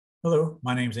Hello,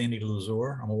 my name is Andy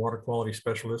Lazur. I'm a water quality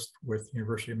specialist with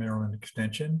University of Maryland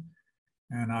Extension,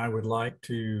 and I would like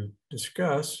to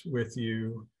discuss with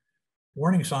you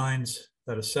warning signs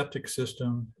that a septic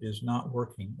system is not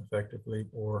working effectively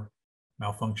or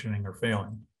malfunctioning or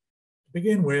failing. To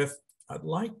begin with, I'd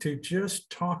like to just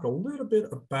talk a little bit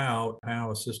about how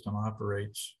a system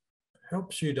operates. It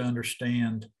helps you to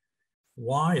understand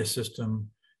why a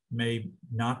system may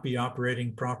not be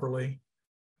operating properly,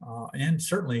 and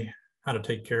certainly how to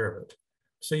take care of it.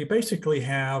 So you basically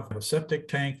have a septic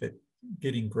tank that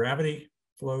getting gravity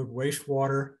flowed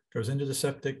wastewater goes into the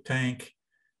septic tank.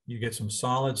 You get some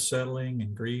solids settling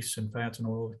and grease and fats and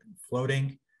oil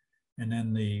floating. And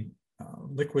then the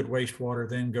liquid wastewater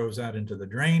then goes out into the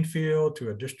drain field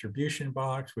to a distribution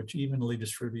box, which evenly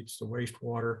distributes the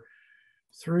wastewater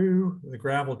through the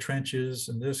gravel trenches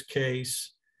in this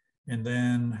case. And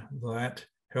then that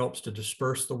helps to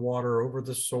disperse the water over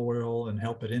the soil and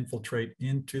help it infiltrate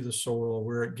into the soil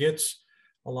where it gets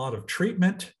a lot of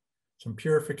treatment, some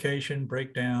purification,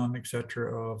 breakdown,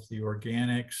 etc., of the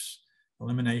organics,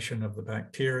 elimination of the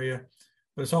bacteria.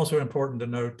 But it's also important to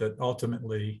note that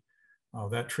ultimately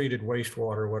that treated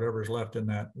wastewater, whatever's left in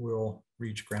that, will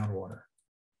reach groundwater.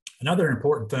 Another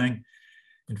important thing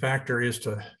and factor is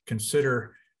to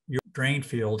consider your drain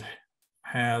field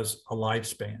has a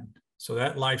lifespan. So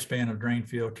that lifespan of drain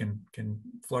field can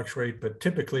fluctuate, but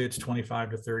typically it's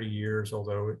 25 to 30 years,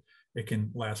 although it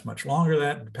can last much longer than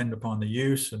that, depending upon the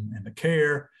use and the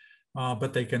care,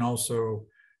 but they can also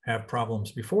have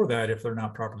problems before that if they're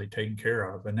not properly taken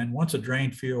care of. And then once a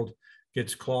drain field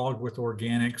gets clogged with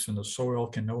organics and the soil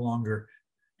can no longer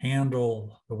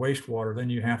handle the wastewater, then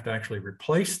you have to actually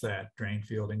replace that drain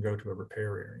field and go to a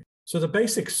repair area. So the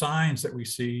basic signs that we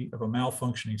see of a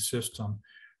malfunctioning system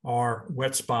are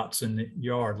wet spots in the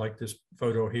yard, like this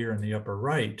photo here in the upper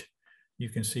right. You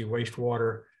can see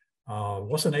wastewater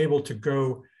wasn't able to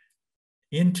go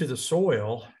into the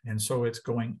soil, and so it's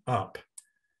going up.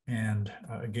 And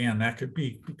again, that could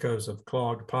be because of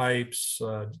clogged pipes,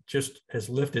 just has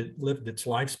lived its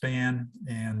lifespan,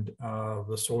 and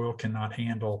the soil cannot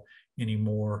handle any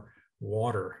more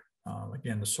water.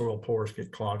 Again, the soil pores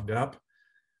get clogged up.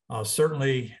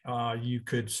 Certainly, you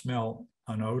could smell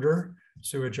an odor,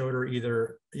 sewage odor,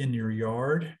 either in your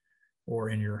yard or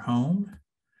in your home.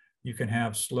 You can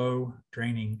have slow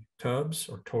draining tubs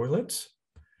or toilets.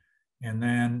 And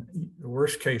then the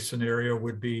worst case scenario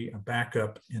would be a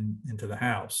backup into the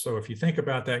house. So if you think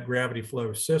about that gravity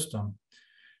flow system,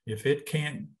 if it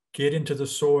can't get into the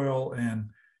soil and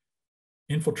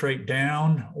infiltrate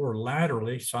down or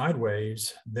laterally,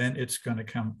 sideways, then it's going to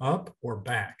come up or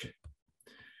back.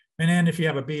 And then if you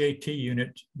have a BAT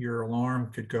unit, your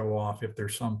alarm could go off if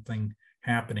there's something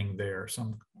happening there,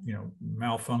 some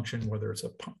malfunction, whether it's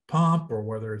a pump or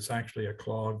whether it's actually a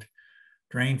clogged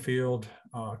drain field,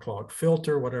 clogged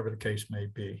filter, whatever the case may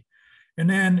be. And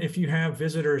then if you have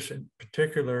visitors in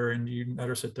particular and you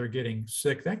notice that they're getting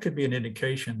sick, that could be an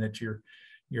indication that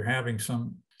you're having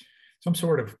some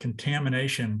sort of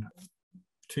contamination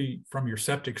from your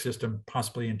septic system,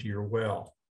 possibly into your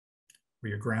well or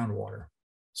your groundwater.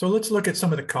 So let's look at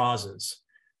some of the causes.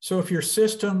 So if your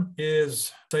system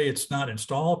is, say it's not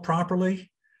installed properly,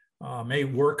 may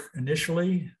work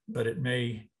initially, but it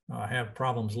may have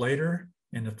problems later.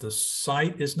 And if the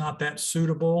site is not that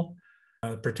suitable,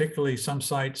 particularly some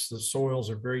sites, the soils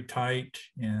are very tight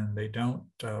and they don't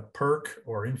perk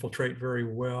or infiltrate very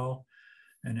well.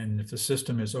 And then if the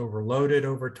system is overloaded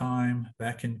over time,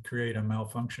 that can create a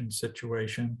malfunction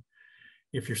situation.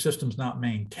 If your system's not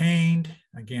maintained,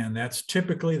 again, that's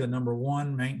typically the number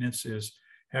one maintenance is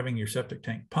having your septic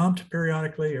tank pumped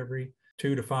periodically every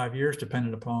 2 to 5 years,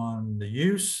 depending upon the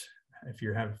use. If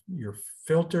you have your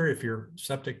filter, if your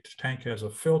septic tank has a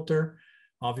filter,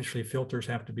 obviously filters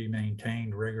have to be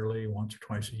maintained regularly once or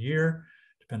twice a year,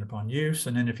 depending upon use.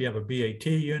 And then if you have a BAT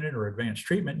unit or advanced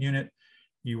treatment unit,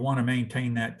 you want to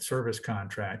maintain that service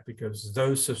contract because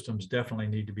those systems definitely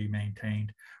need to be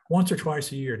maintained once or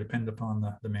twice a year, depending upon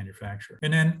the manufacturer.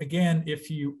 And then again, if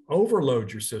you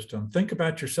overload your system, think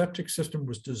about your septic system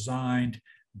was designed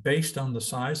based on the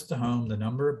size of the home, the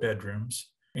number of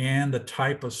bedrooms, and the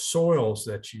type of soils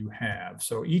that you have.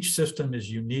 So each system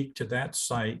is unique to that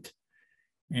site.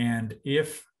 And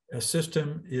if a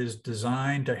system is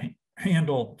designed to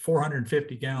handle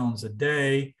 450 gallons a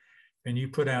day, and you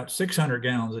put out 600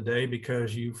 gallons a day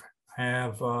because you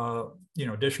have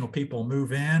additional people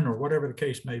move in or whatever the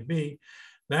case may be,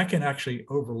 that can actually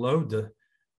overload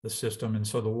the system. And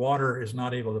so the water is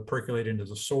not able to percolate into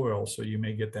the soil, so you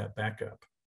may get that backup.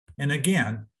 And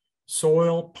again,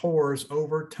 soil pores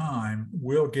over time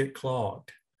will get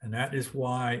clogged. And that is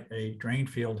why a drain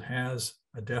field has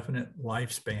a definite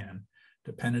lifespan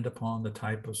dependent upon the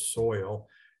type of soil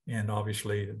and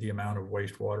obviously the amount of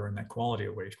wastewater and that quality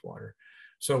of wastewater.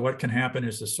 So what can happen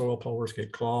is the soil pores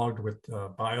get clogged with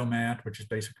biomat, which is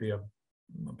basically a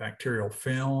bacterial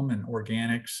film and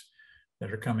organics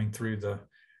that are coming through the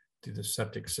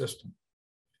septic system.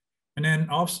 And then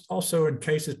also in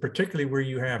cases, particularly where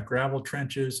you have gravel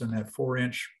trenches and that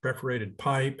 4-inch perforated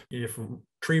pipe, if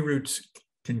tree roots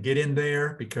can get in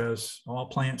there, because all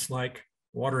plants like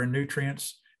water and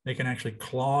nutrients, they can actually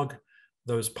clog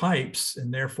those pipes,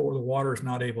 and therefore the water is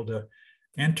not able to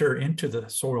enter into the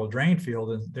soil drain field,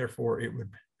 and therefore it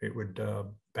would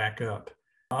back up.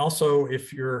 Also,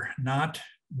 if you're not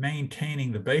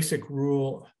maintaining the basic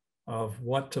rule of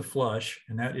what to flush,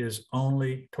 and that is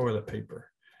only toilet paper,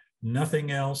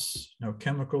 nothing else, no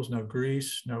chemicals, no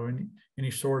grease, no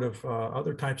any sort of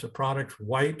other types of products.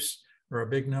 Wipes are a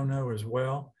big no-no as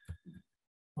well.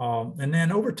 And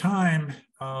then over time,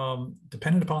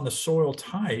 depending upon the soil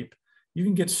type, you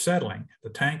can get settling.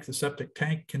 The septic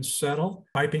tank can settle,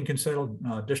 piping can settle,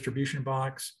 distribution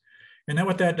box. And then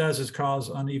what that does is cause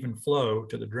uneven flow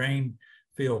to the drain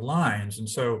field lines. And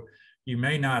so you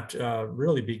may not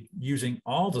really be using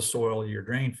all the soil of your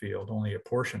drain field, only a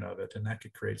portion of it, and that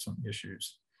could create some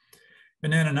issues.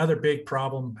 And then another big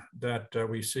problem that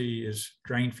we see is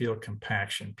drain field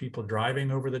compaction. People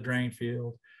driving over the drain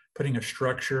field, putting a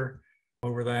structure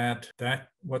over that.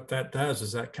 What that does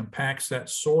is that compacts that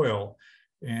soil,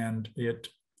 and it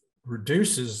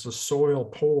reduces the soil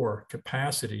pore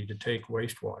capacity to take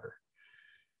wastewater.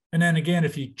 And then again,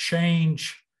 if you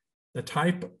change the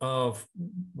type of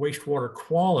wastewater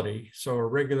quality, so a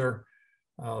regular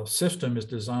system is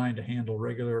designed to handle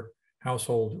regular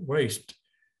household waste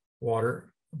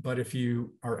water, but if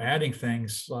you are adding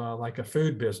things like a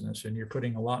food business and you're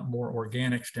putting a lot more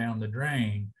organics down the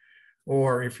drain,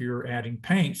 or if you're adding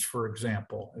paints, for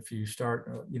example, if you start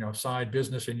a side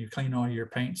business and you clean all your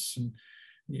paints and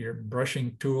your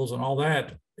brushing tools and all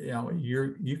that,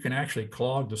 you can actually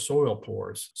clog the soil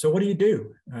pores. So what do you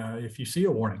do if you see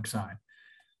a warning sign?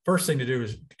 First thing to do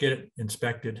is to get it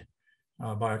inspected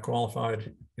by a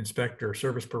qualified inspector or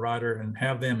service provider and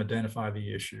have them identify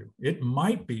the issue. It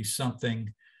might be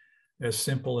something as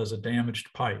simple as a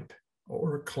damaged pipe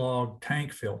or a clogged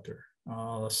tank filter,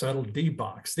 a settled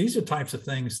D-box. These are types of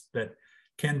things that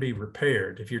can be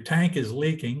repaired. If your tank is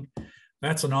leaking,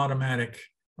 that's an automatic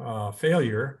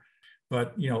failure,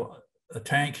 but a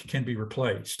tank can be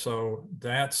replaced. So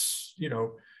that's,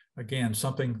 again,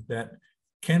 something that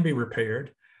can be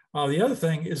repaired. The other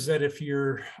thing is that if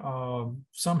you're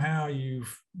somehow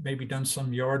you've maybe done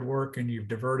some yard work and you've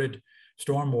diverted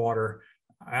stormwater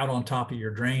out on top of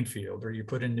your drain field, or you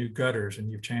put in new gutters and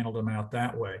you've channeled them out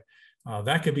that way,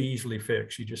 that could be easily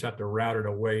fixed. You just have to route it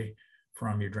away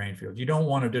from your drain field. You don't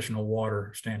want additional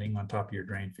water standing on top of your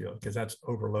drain field because that's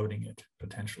overloading it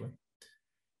potentially.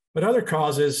 But other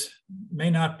causes may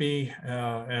not be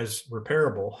as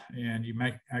repairable, and you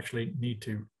might actually need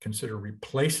to consider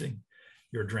replacing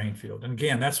your drain field. And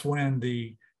again, that's when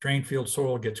the drain field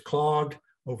soil gets clogged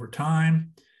over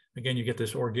time. Again, you get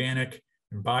this organic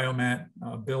and biomat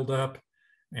buildup,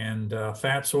 and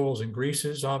fat soils and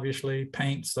greases, obviously,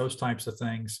 paints, those types of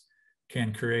things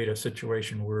can create a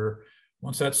situation where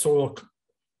once that soil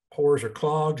pores are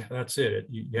clogged, that's it.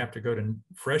 You have to go to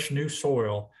fresh new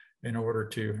soil in order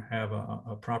to have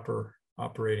a proper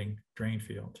operating drain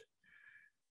field.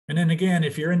 And then again,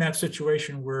 if you're in that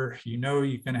situation where you're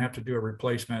going to have to do a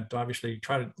replacement, obviously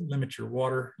try to limit your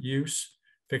water use,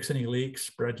 fix any leaks,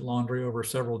 spread laundry over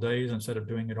several days instead of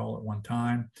doing it all at one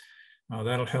time.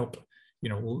 That'll help,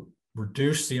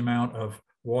 reduce the amount of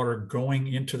water going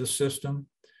into the system,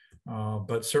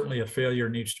 but certainly a failure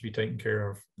needs to be taken care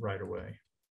of right away.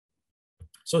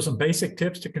 So some basic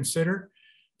tips to consider.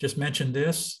 Just mentioned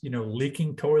this,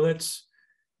 leaking toilets.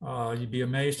 You'd be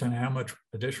amazed on how much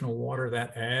additional water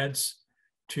that adds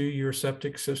to your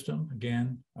septic system.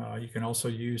 Again, you can also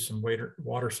use some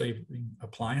water-saving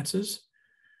appliances.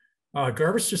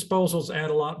 Garbage disposals add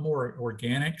a lot more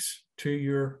organics to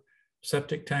your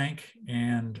septic tank,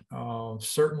 and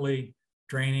certainly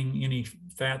draining any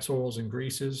fats, oils, and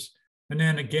greases. And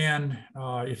then again,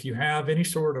 if you have any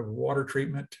sort of water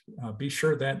treatment, be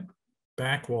sure that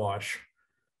backwash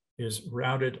is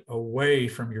routed away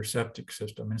from your septic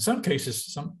system. In some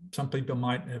cases, some people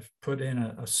might have put in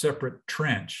a separate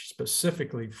trench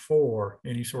specifically for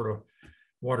any sort of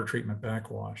water treatment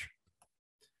backwash.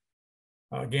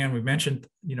 Again, we mentioned,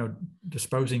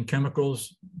 disposing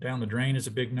chemicals down the drain is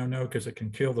a big no-no because it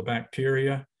can kill the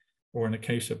bacteria, or in the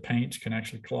case of paints, can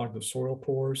actually clog the soil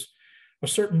pores. A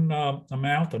certain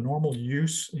amount, the normal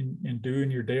use in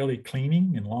doing your daily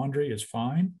cleaning and laundry is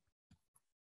fine.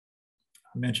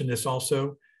 I mentioned this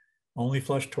also, only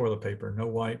flush toilet paper, no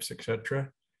wipes, etc.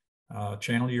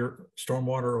 Channel your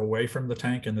stormwater away from the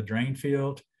tank in the drain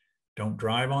field. Don't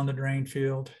drive on the drain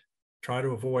field. Try to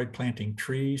avoid planting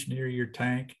trees near your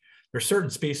tank. There are certain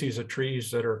species of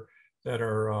trees that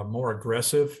are more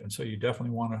aggressive, and so you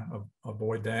definitely want to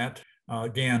avoid that.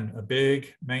 Again, a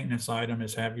big maintenance item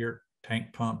is have your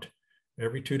tank pumped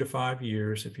every 2 to 5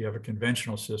 years if you have a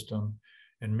conventional system,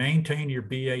 and maintain your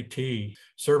BAT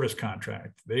service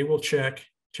contract. They will check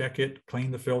it, clean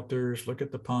the filters, look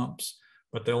at the pumps,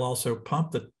 but they'll also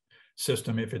pump the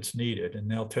system if it's needed, and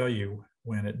they'll tell you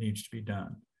when it needs to be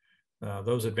done.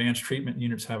 Those advanced treatment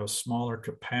units have a smaller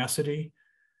capacity,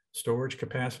 storage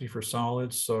capacity for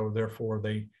solids, so therefore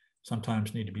they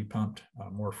sometimes need to be pumped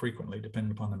more frequently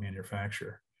depending upon the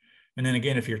manufacturer. And then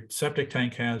again, if your septic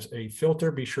tank has a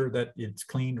filter, be sure that it's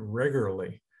cleaned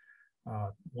regularly,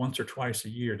 once or twice a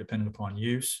year, depending upon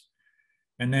use.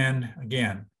 And then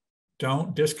again,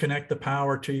 don't disconnect the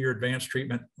power to your advanced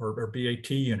treatment or BAT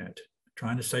unit.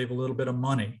 Trying to save a little bit of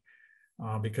money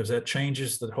because that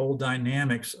changes the whole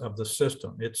dynamics of the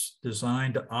system. It's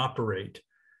designed to operate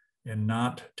and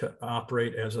not to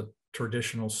operate as a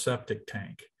traditional septic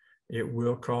tank. It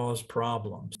will cause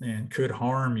problems and could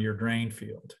harm your drain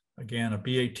field. Again, a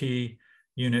BAT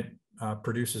unit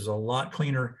produces a lot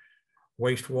cleaner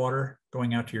wastewater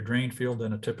going out to your drain field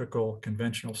than a typical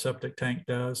conventional septic tank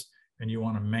does, and you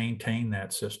want to maintain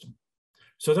that system.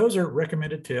 So those are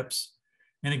recommended tips.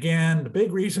 And again, the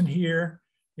big reason here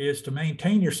is to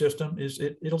maintain your system is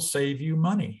it'll save you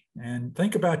money. And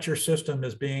think about your system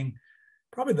as being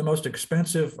probably the most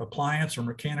expensive appliance or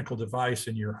mechanical device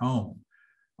in your home.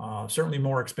 Certainly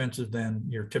more expensive than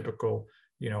your typical,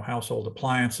 household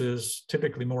appliances,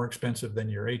 typically more expensive than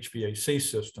your HVAC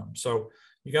system. So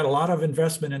you got a lot of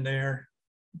investment in there.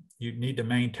 You need to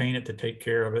maintain it to take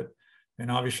care of it.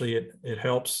 And obviously it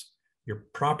helps your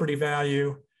property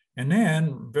value. And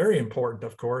then very important,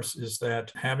 of course, is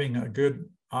that having a good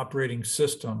operating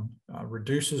system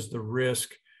reduces the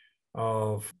risk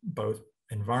of both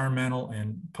environmental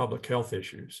and public health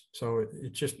issues. So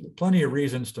it's just plenty of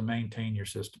reasons to maintain your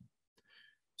system.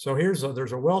 So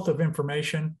there's a wealth of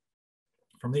information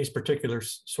from these particular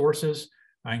sources.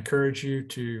 I encourage you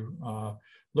to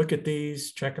look at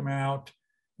these, check them out,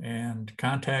 and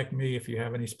contact me if you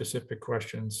have any specific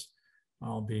questions.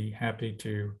 I'll be happy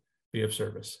to be of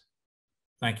service.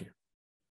 Thank you.